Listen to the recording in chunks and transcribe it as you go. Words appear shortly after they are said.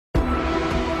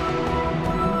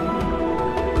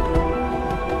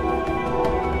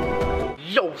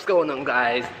Yo, what's going on,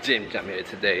 guys? Jam here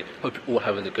today. Hope you're all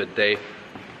having a good day.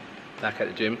 Back at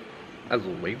the gym, as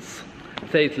always.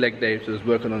 Today's leg day, so it's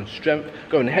working on strength,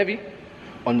 going heavy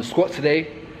on the squat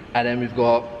today, and then we've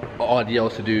got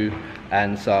RDLs to do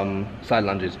and some side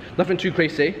lunges. Nothing too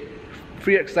crazy.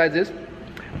 3 exercises,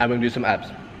 and we're gonna do some abs.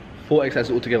 4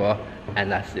 exercises all together,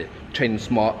 and that's it. Training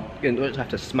smart. You don't have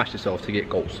to smash yourself to get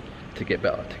goals, to get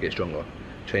better, to get stronger.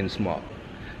 Training smart.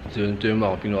 Doing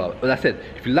well, you know. But that's it.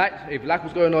 If you like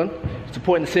what's going on,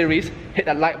 supporting the series, hit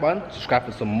that like button, subscribe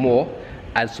for some more,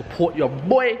 and support your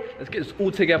boy. Let's get this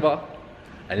all together.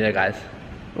 And yeah, guys,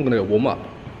 I'm gonna go warm up.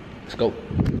 Let's go.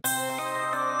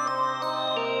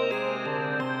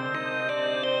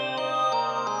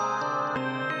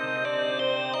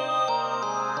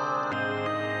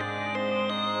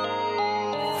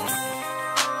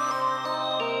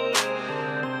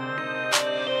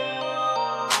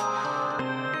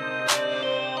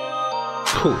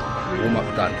 Cool, warm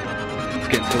up done. Let's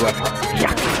get into the workout.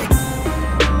 Yeah.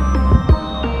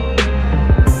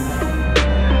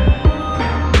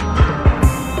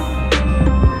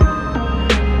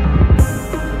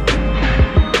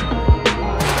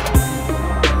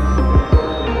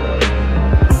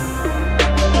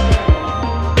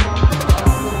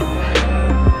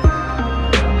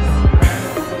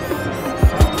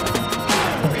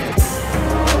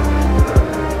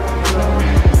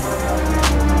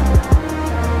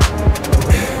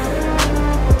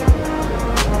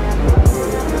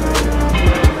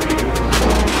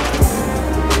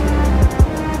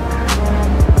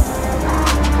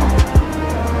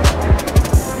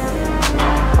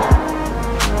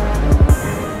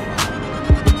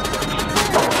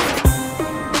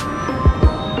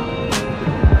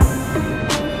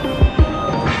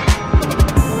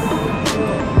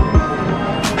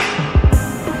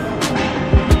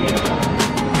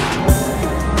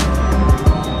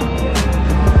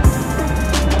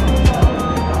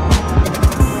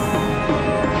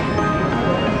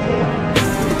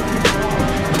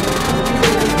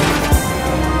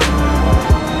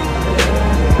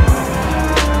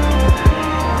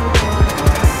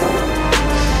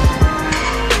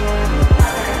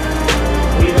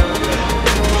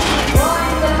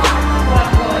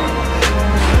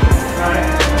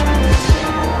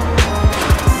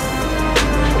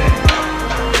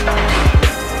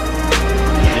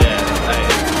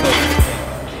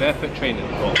 Barefoot training,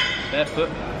 barefoot,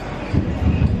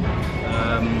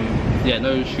 yeah,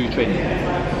 no shoe training,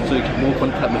 so you get more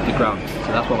contact with the ground,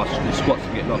 so that's why my squats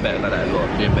get a lot better like that as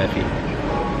well, doing bare feet.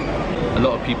 A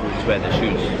lot of people just wear their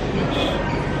shoes,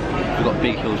 if you've got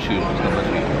big heel shoes, it's not going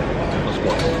to be for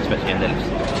squats, especially in deadlifts,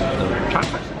 so try and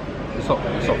practice the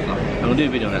socks now. I'm going to do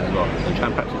a video on that as well, so try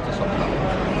and practice the socks now.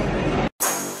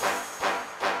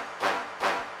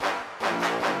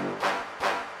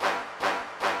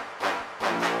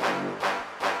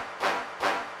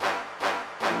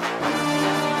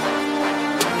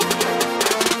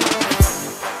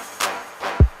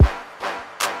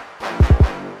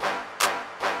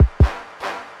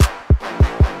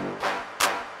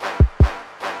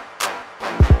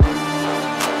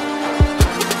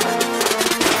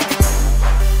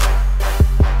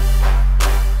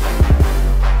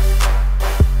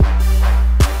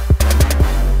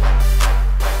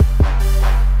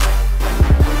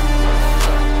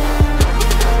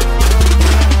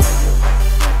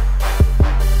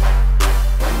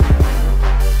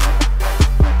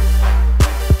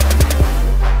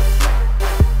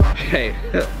 Okay,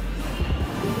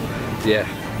 yeah,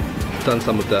 done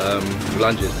some of the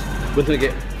lunges. Went to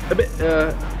get a bit,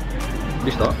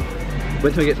 restart.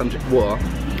 Went to get some water.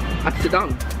 I had to sit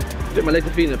down. Fit my legs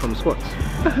are feeling from the squats.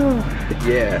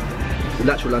 Yeah, the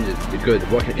lateral lunges, they're good.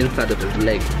 Working inside of the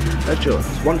leg. That's true.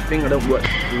 It's one thing I don't work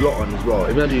a lot on as well.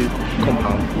 Even though I do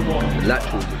compound, the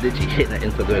laterals literally hit that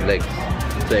inside of the legs.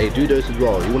 So hey, do those as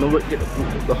well. You want to get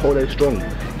the whole leg strong.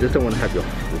 You just don't want to have your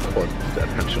quads, the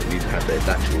hamstring. You need to have the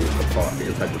laterals apart, the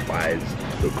inside the thighs,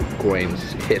 the groins,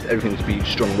 hips, everything to be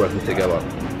strong working together.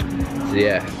 So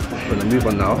yeah, I'm gonna move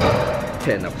on now.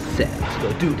 Hit another set. Let's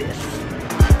go do this.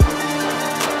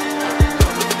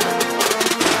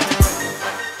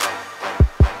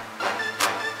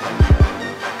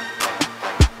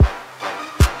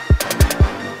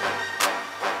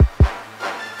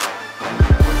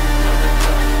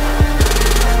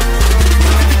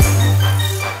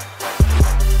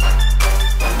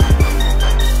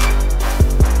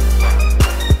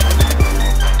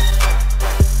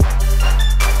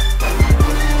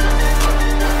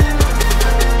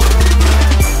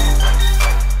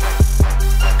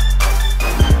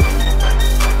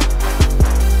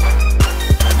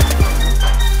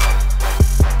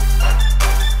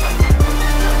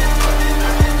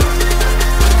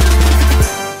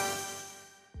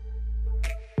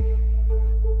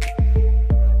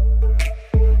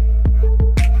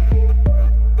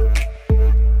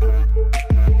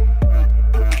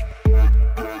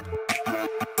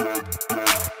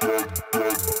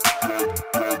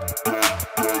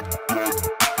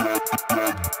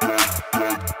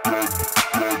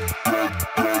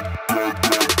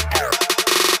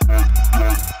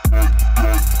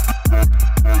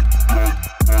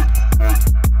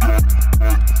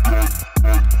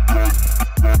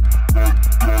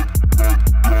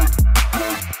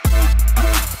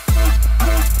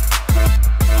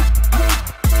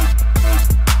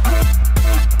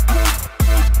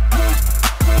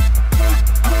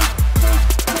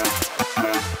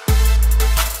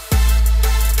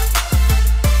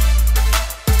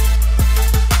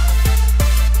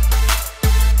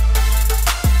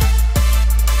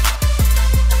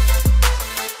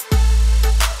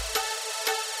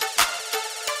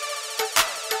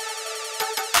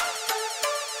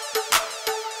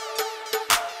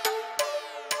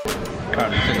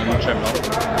 Currently sitting on the treadmill.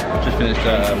 Just finished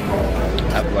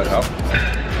ab workout.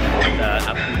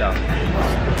 Ab pull down.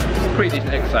 Pretty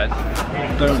decent exercise.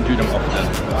 Don't do them often.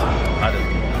 I don't.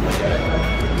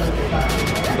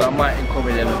 But I might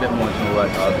incorporate them a bit more into my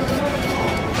workouts.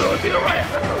 So it'll be alright.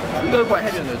 You go quite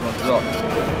heavy on those ones as well.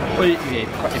 Or if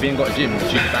you ain't got a gym, you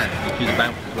choose a band. You choose a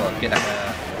band as well. Get that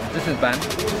resistance band,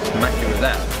 smack it with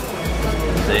that.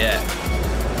 So yeah.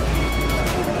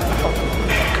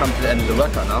 Come to the end of the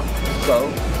workout now. So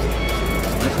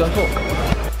let's go and talk.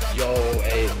 Yo,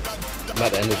 hey, I'm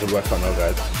at the end of the workout now,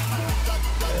 guys.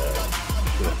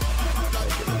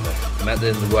 I'm at the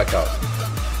end of the workout.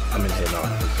 I'm in here now.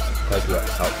 Quite good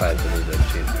outside the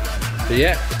machine. So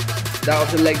yeah, that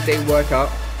was the leg day workout.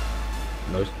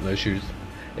 No shoes.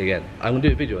 Again, I'm gonna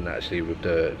do a video on that actually with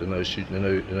the no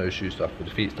shoe stuff, with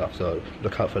the feet stuff. So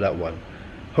look out for that one.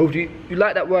 Hopefully you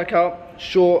like that workout.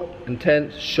 Short,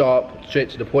 intense, sharp, straight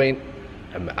to the point,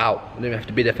 and we're out. You don't even have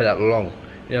to be there for that long.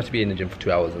 You don't have to be in the gym for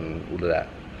 2 hours and all of that.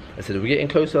 I said we're getting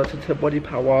closer to body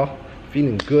power,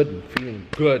 feeling good.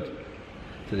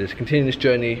 So let's continue this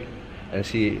journey and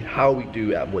see how we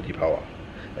do at body power.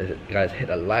 Guys, hit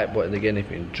the like button again if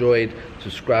you enjoyed.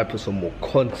 Subscribe for some more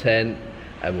content,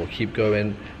 and we'll keep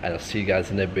going. And I'll see you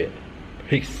guys in a bit.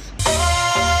 Peace.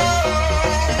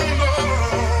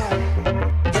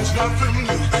 There's nothing